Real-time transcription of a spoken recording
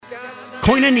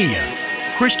Koinonia,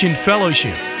 Christian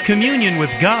fellowship, communion with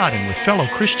God and with fellow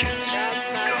Christians.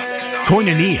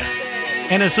 Koinonia,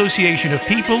 an association of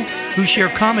people who share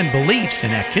common beliefs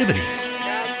and activities.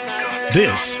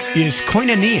 This is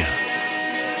Koinonia.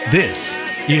 This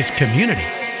is community.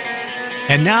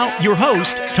 And now, your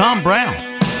host, Tom Brown.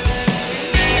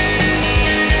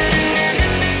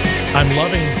 I'm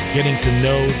loving getting to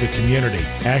know the community.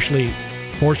 Ashley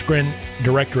Forsgren,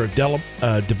 Director of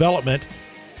Development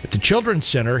at the Children's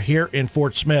Center here in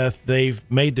Fort Smith. They've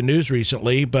made the news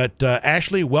recently, but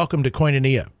Ashley, welcome to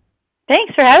Koinonia.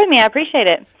 Thanks for having me. I appreciate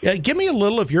it. Give me a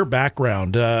little of your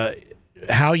background,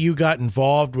 how you got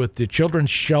involved with the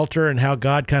Children's Shelter and how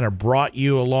God kind of brought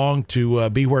you along to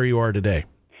be where you are today.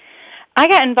 I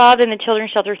got involved in the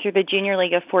Children's Shelter through the Junior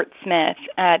League of Fort Smith.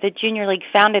 The Junior League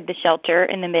founded the shelter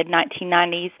in the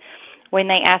mid-1990s when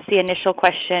they asked the initial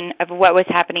question of what was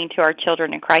happening to our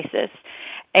children in crisis.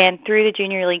 And through the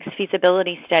Junior League's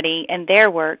feasibility study and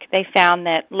their work, they found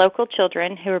that local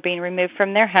children who were being removed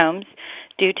from their homes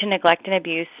due to neglect and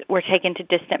abuse were taken to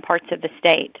distant parts of the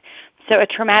state. So a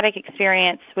traumatic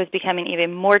experience was becoming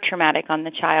even more traumatic on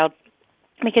the child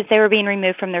because they were being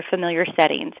removed from their familiar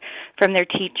settings, from their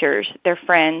teachers, their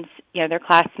friends, their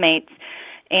classmates,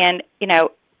 and,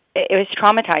 it was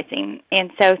traumatizing.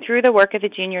 And so through the work of the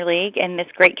Junior League and this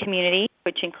great community,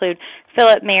 which include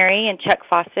Philip Mary and Chuck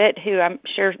Fawcett, who I'm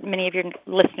sure many of your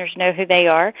listeners know who they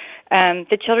are,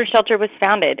 the Children's Shelter was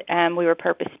founded. We were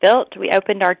purpose-built. We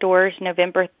opened our doors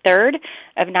November 3rd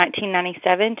of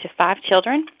 1997 to 5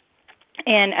 children.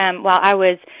 And while I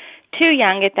was too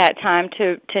young at that time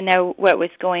to know what was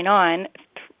going on,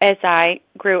 as I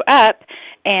grew up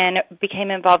and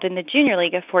became involved in the Junior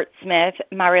League of Fort Smith,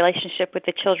 my relationship with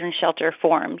the Children's Shelter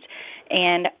formed.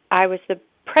 And I was the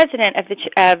president of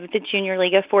the Junior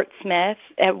League of Fort Smith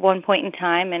at one point in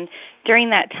time. And during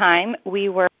that time, we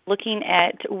were looking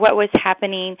at what was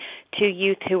happening to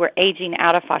youth who were aging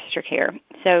out of foster care.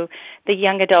 So the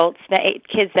young adults, the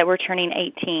kids that were turning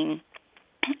 18.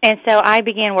 And so I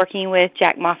began working with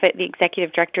Jack Moffitt, the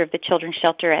executive director of the Children's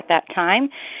Shelter at that time,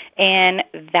 and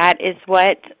that is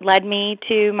what led me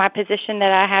to my position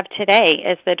that I have today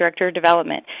as the director of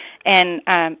development, and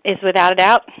is without a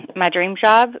doubt my dream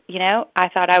job. I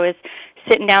thought I was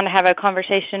sitting down to have a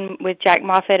conversation with Jack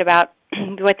Moffitt about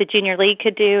what the Junior League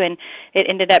could do, and it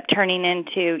ended up turning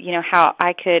into, how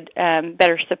I could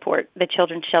better support the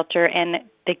Children's Shelter and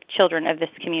the children of this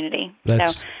community.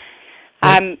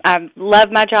 I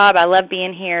love my job, I love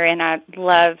being here, and I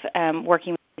love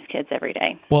working with these kids every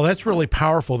day. Well, that's really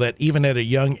powerful that even at a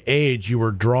young age you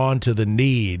were drawn to the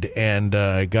need, and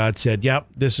God said, yep,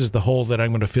 this is the hole that I'm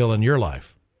going to fill in your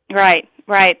life. Right.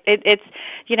 It's,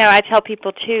 I tell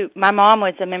people, too, my mom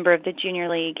was a member of the Junior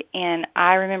League, and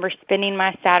I remember spending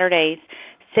my Saturdays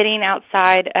sitting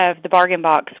outside of the Bargain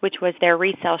Box, which was their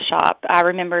resale shop. I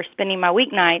remember spending my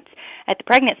weeknights at the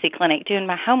pregnancy clinic doing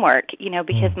my homework,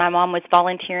 because my mom was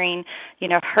volunteering,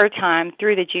 her time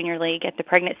through the Junior League at the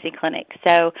pregnancy clinic.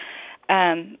 So,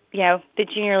 the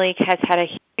Junior League has had a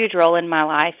huge role in my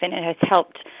life, and it has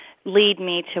helped lead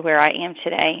me to where I am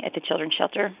today at the Children's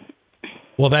Shelter.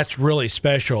 Well, that's really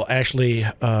special. Ashley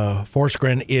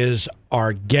Forsgren is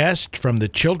our guest from the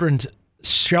Children's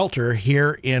Shelter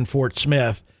here in Fort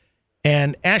Smith.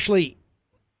 And Ashley,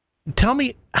 tell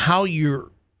me how your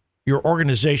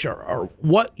organization or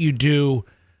what you do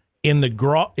in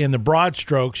the broad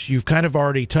strokes. You've kind of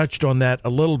already touched on that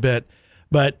a little bit,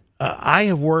 but I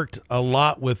have worked a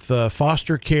lot with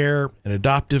foster care and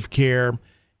adoptive care,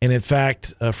 and in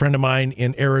fact, a friend of mine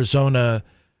in Arizona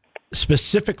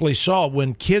specifically saw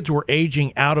when kids were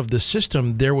aging out of the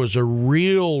system, there was a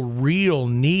real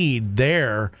need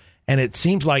there. And it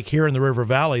seems like here in the River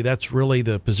Valley, that's really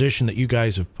the position that you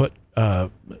guys have put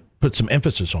some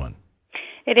emphasis on.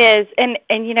 It is. And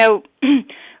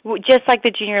just like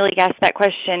the Junior League asked that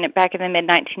question back in the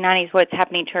mid-1990s, what's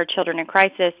happening to our children in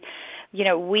crisis,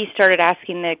 we started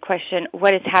asking the question,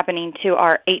 what is happening to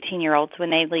our 18-year-olds when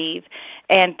they leave?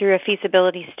 And through a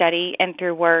feasibility study and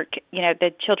through work,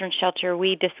 the Children's Shelter,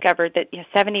 we discovered that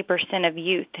 70% of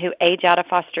youth who age out of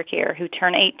foster care, who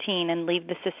turn 18 and leave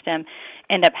the system,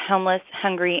 end up homeless,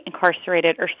 hungry,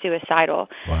 incarcerated, or suicidal.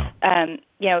 Wow.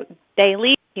 They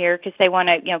leave here because they want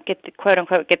to, get the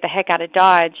quote-unquote, get the heck out of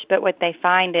Dodge, but what they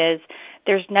find is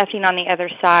there's nothing on the other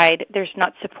side. There's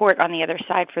not support on the other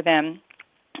side for them.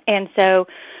 And so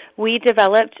we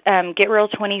developed Get Real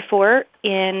 24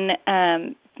 in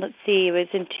let's see, it was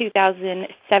in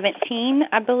 2017,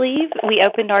 I believe, we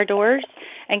opened our doors.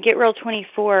 And Get Real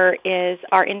 24 is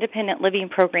our independent living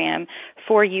program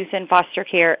for youth in foster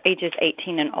care ages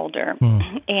 18 and older.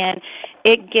 And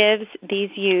it gives these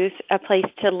youth a place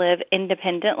to live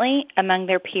independently among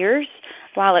their peers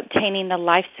while obtaining the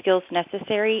life skills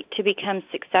necessary to become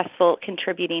successful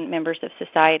contributing members of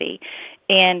society.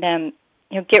 And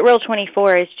Get Real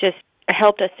 24 is just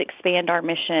helped us expand our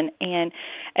mission and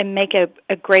make a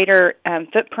greater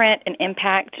footprint and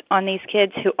impact on these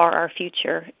kids who are our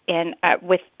future. And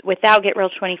without Get Real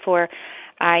 24,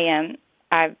 I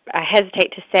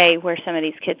hesitate to say where some of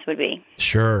these kids would be.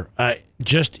 Sure.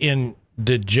 Just in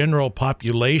the general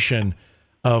population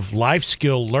of life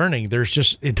skill learning,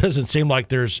 it doesn't seem like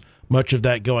there's much of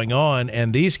that going on.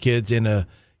 And these kids in a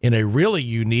really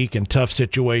unique and tough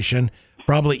situation,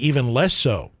 probably even less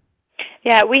so.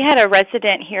 Yeah, we had a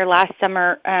resident here last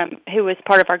summer who was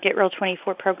part of our Get Real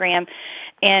 24 program,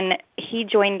 and he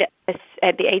joined us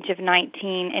at the age of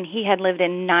 19, and he had lived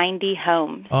in 90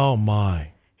 homes. Oh,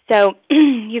 my. So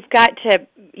you've got to,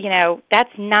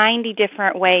 that's 90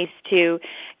 different ways to,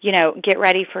 get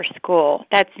ready for school.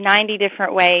 That's 90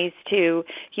 different ways to,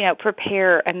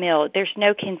 prepare a meal. There's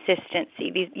no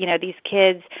consistency. These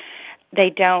kids,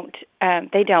 they don't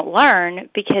learn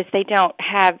because they don't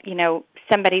have,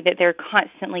 somebody that they're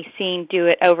constantly seeing do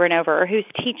it over and over or who's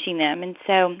teaching them. And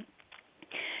so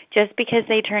just because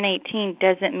they turn 18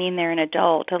 doesn't mean they're an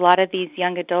adult. A lot of these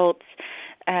young adults,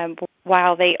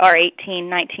 while they are 18,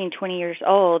 19, 20 years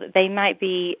old, they might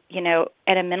be,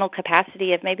 at a mental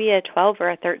capacity of maybe a 12 or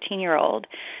a 13-year-old.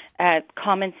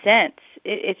 Common sense,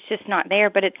 it's just not there,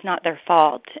 but it's not their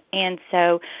fault. And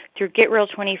so through Get Real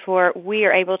 24, we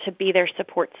are able to be their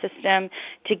support system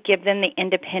to give them the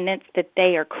independence that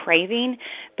they are craving,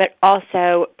 but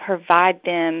also provide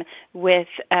them with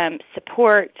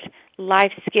support,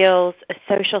 life skills, a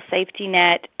social safety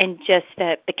net, and just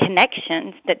the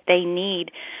connections that they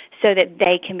need so that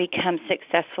they can become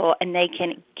successful and they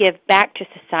can give back to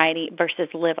society versus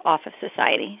live off of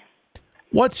society.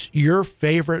 What's your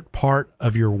favorite part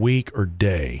of your week or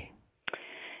day?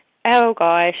 Oh,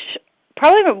 gosh.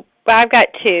 Probably, I've got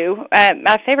two.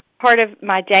 My favorite part of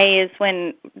my day is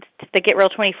when the Get Real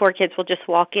 24 kids will just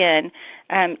walk in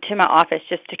to my office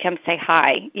just to come say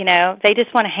hi. They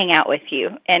just want to hang out with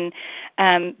you. And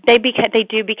they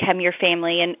do become your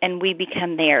family, and we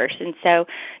become theirs. And so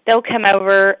they'll come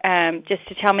over just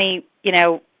to tell me,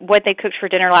 what they cooked for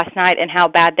dinner last night and how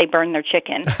bad they burned their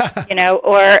chicken,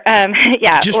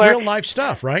 Just real life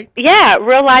stuff, right? Yeah,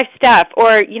 real life stuff,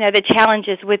 or, the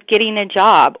challenges with getting a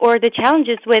job, or the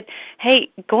challenges with,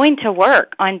 hey, going to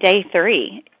work on day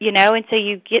 3, and so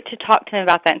you get to talk to them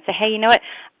about that and say, hey, you know what,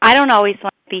 I don't always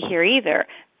want to be here either,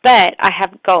 but I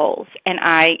have goals, and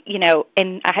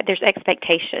there's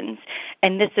expectations,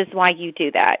 and this is why you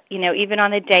do that. Even on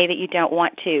the day that you don't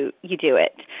want to, you do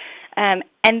it. And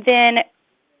then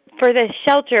for the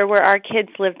shelter where our kids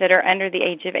live that are under the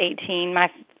age of 18,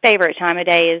 my favorite time of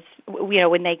day is,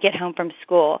 when they get home from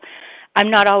school.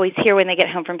 I'm not always here when they get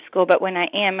home from school, but when I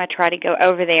am, I try to go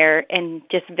over there and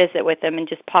just visit with them and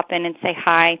just pop in and say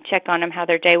hi, check on them, how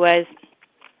their day was.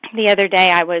 The other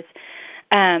day I was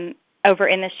over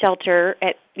in the shelter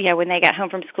at, when they got home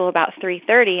from school about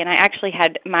 3:30, and I actually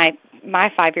had my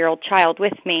 5-year-old child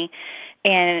with me.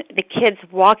 And the kids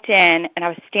walked in, and I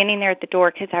was standing there at the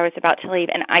door because I was about to leave,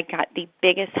 and I got the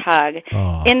biggest hug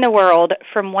in the world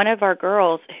from one of our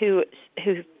girls who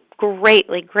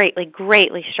greatly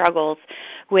struggles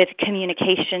with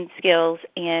communication skills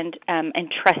and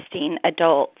trusting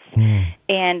adults.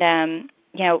 And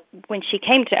when she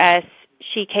came to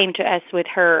us with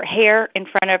her hair in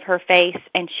front of her face,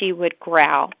 and she would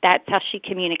growl. That's how she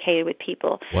communicated with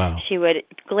people. Wow. She would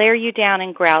glare you down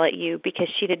and growl at you because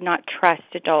she did not trust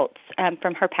adults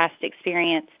from her past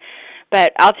experience.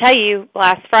 But I'll tell you,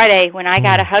 last Friday when I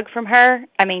got a hug from her,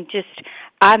 I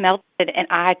melted, and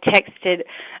I texted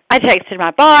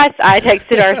my boss, I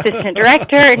texted our assistant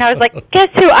director, and I was like, guess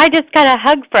who I just got a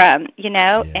hug from,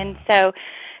 Yeah. And so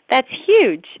that's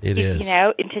huge. It is.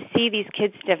 And to see these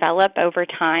kids develop over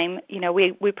time,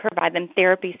 we provide them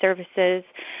therapy services,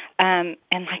 and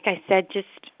like I said,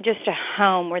 just a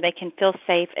home where they can feel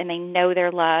safe and they know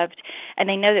they're loved, and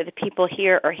they know that the people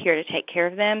here are here to take care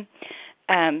of them.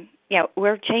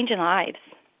 We're changing lives.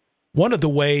 One of the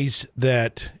ways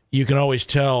that you can always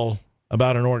tell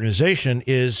about an organization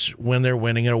is when they're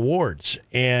winning awards.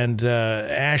 And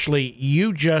Ashley,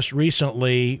 you just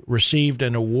recently received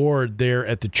an award there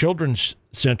at the Children's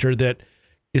Center that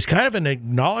is kind of an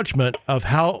acknowledgement of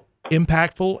how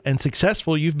impactful and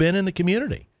successful you've been in the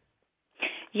community.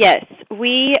 Yes,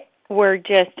 we were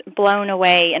just blown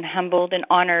away and humbled and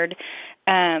honored.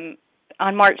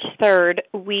 On March 3rd,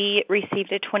 we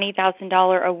received a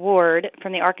 $20,000 award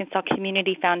from the Arkansas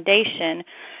Community Foundation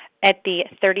at the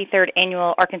 33rd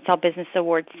Annual Arkansas Business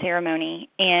Awards ceremony.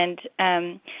 And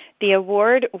the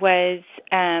award was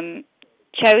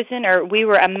chosen, or we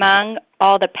were among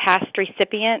all the past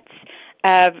recipients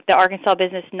of the Arkansas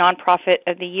Business Nonprofit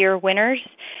of the Year winners.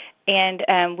 And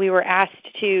we were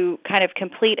asked to kind of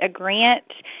complete a grant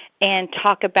and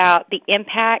talk about the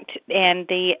impact and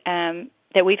the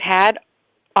that we've had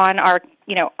on our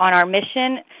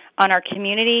mission, on our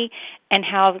community, and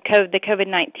how the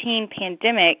COVID-19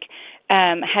 pandemic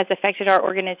has affected our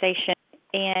organization.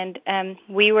 And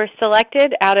we were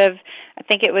selected out of, I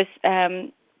think it was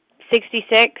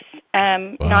 66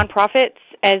 nonprofits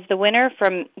as the winner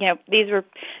from, these were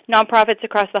nonprofits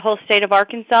across the whole state of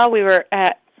Arkansas. We were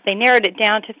they narrowed it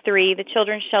down to 3, the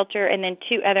Children's Shelter, and then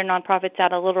 2 other nonprofits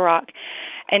out of Little Rock.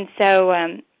 And so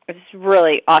it was a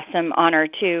really awesome honor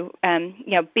to,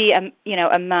 be,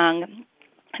 among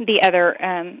the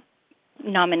other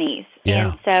nominees. Yeah.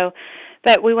 And so,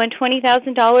 but we won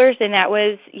 $20,000, and that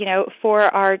was, for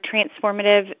our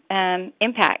transformative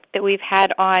impact that we've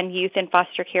had on youth in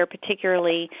foster care,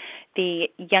 particularly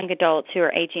the young adults who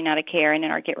are aging out of care and in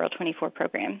our Get Real 24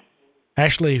 program.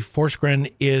 Ashley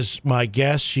Forsgren is my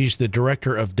guest. She's the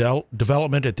Director of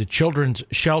Development at the Children's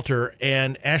Shelter.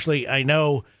 And Ashley, I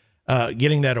know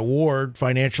getting that award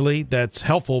financially, that's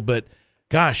helpful, but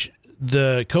gosh,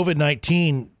 the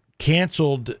COVID-19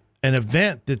 canceled an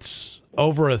event that's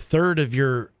over a third of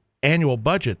your annual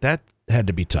budget. That had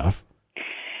to be tough.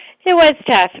 It was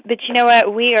tough, but you know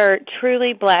what? We are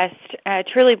truly blessed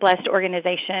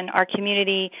organization. Our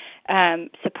community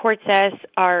supports us.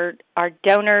 Our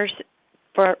donors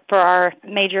for our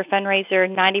major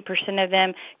fundraiser, 90% of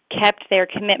them kept their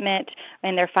commitment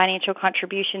and their financial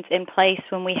contributions in place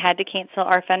when we had to cancel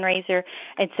our fundraiser,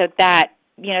 and so that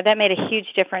made a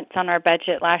huge difference on our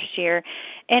budget last year.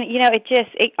 And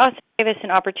it also gave us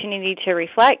an opportunity to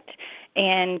reflect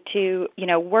and to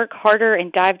work harder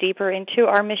and dive deeper into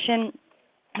our mission.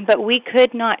 But we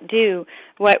could not do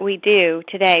what we do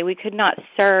today. We could not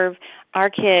serve our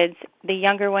kids, the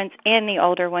younger ones and the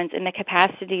older ones, in the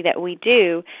capacity that we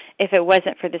do if it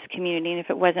wasn't for this community and if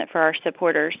it wasn't for our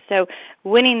supporters. So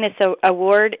winning this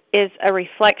award is a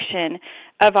reflection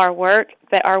of our work,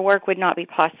 but our work would not be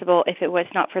possible if it was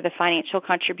not for the financial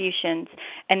contributions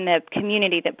and the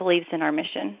community that believes in our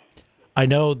mission. I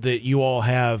know that you all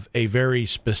have a very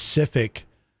specific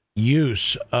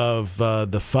use of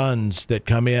the funds that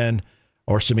come in,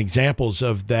 or some examples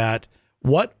of that.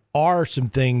 What are some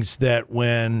things that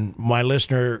when my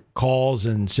listener calls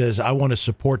and says, I want to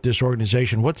support this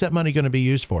organization, what's that money going to be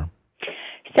used for?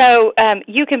 So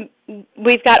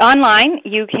we've got online,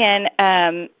 you can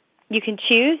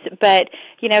choose, but,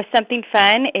 something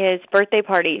fun is birthday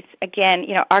parties. Again,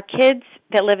 our kids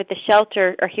that live at the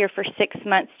shelter are here for 6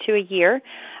 months to a year.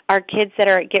 Our kids that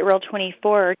are at Get Real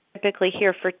 24 are typically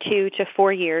here for 2 to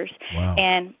 4 years. Wow.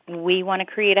 And we want to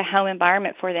create a home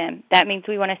environment for them. That means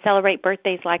we want to celebrate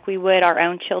birthdays like we would our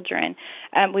own children.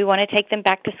 We want to take them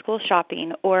back to school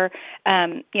shopping, or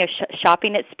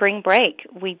shopping at spring break.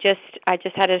 I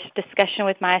just had a discussion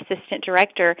with my assistant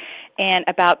director and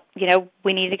about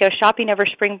we need to go shopping over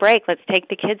spring break. Let's take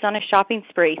the kids on a shopping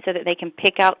spree so that they can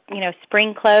pick out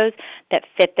spring clothes that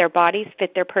fit their bodies,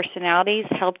 fit their personalities,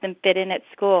 help them fit in at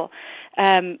school.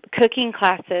 Cooking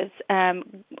classes.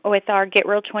 With our Get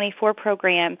Real 24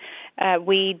 program,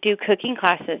 we do cooking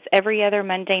classes every other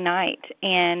Monday night,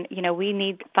 and we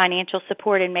need financial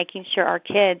support in making sure our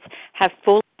kids have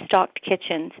full stocked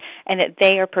kitchens and that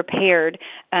they are prepared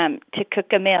to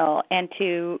cook a meal and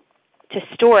to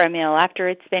store a meal after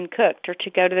it's been cooked, or to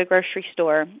go to the grocery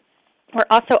store. We're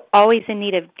also always in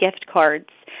need of gift cards.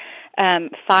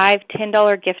 $5,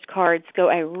 $10 gift cards go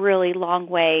a really long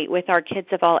way with our kids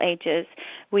of all ages.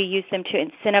 We use them to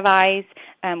incentivize.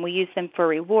 We use them for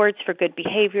rewards for good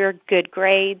behavior, good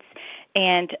grades.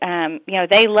 And,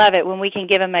 they love it when we can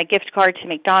give them a gift card to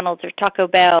McDonald's or Taco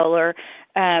Bell or,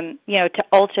 to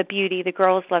Ulta Beauty. The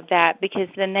girls love that because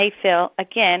then they feel,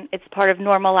 again, it's part of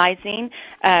normalizing,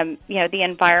 the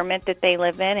environment that they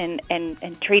live in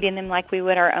and treating them like we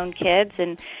would our own kids.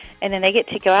 And then they get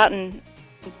to go out and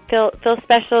feel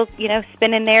special,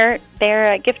 spending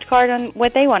their gift card on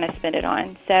what they want to spend it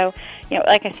on. So,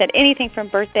 like I said, anything from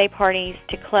birthday parties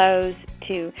to clothes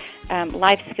to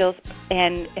life skills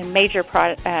and major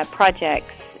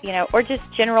projects, or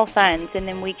just general funds, and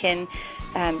then we can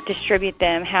distribute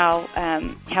them how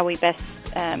we best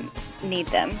need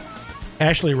them.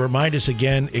 Ashley, remind us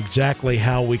again exactly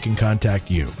how we can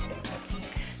contact you.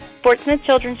 Fort Smith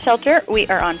Children's Shelter. We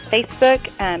are on Facebook,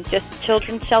 just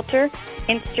Children's Shelter,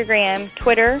 Instagram,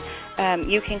 Twitter.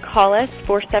 You can call us,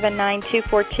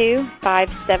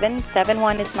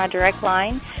 479-242-5771 is my direct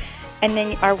line. And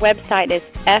then our website is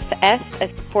FS, as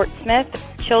Fort Smith,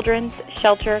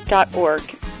 children'sshelter.org.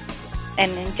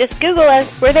 And then just Google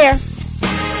us. We're there.